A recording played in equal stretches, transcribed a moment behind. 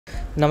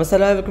Namaskar,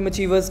 welcome to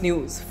Achievers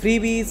News.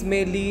 Freebies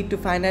may lead to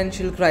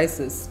financial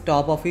crisis.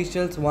 Top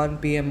officials warn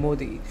PM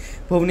Modi.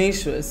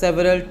 Bhubaneswar,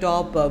 several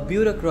top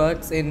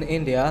bureaucrats in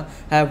India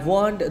have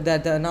warned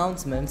that the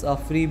announcements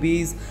of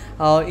freebies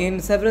in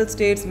several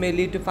states may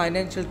lead to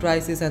financial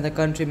crisis and the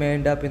country may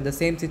end up in the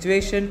same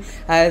situation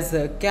as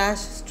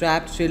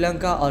cash-strapped Sri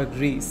Lanka or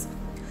Greece.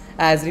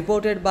 As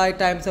reported by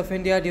Times of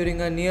India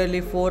during a nearly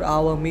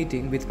 4-hour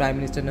meeting with Prime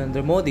Minister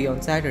Narendra Modi on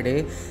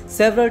Saturday,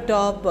 several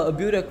top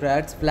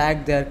bureaucrats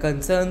flagged their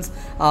concerns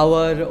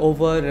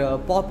over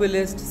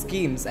populist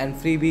schemes and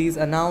freebies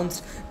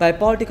announced by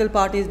political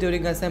parties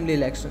during assembly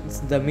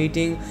elections. The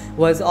meeting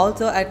was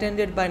also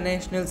attended by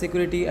National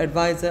Security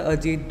Advisor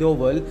Ajit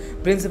Doval,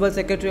 Principal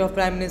Secretary of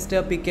Prime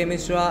Minister P.K.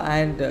 Mishra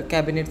and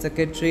Cabinet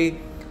Secretary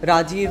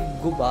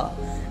Rajiv Gauba,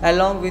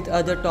 along with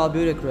other top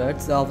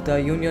bureaucrats of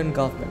the Union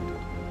government.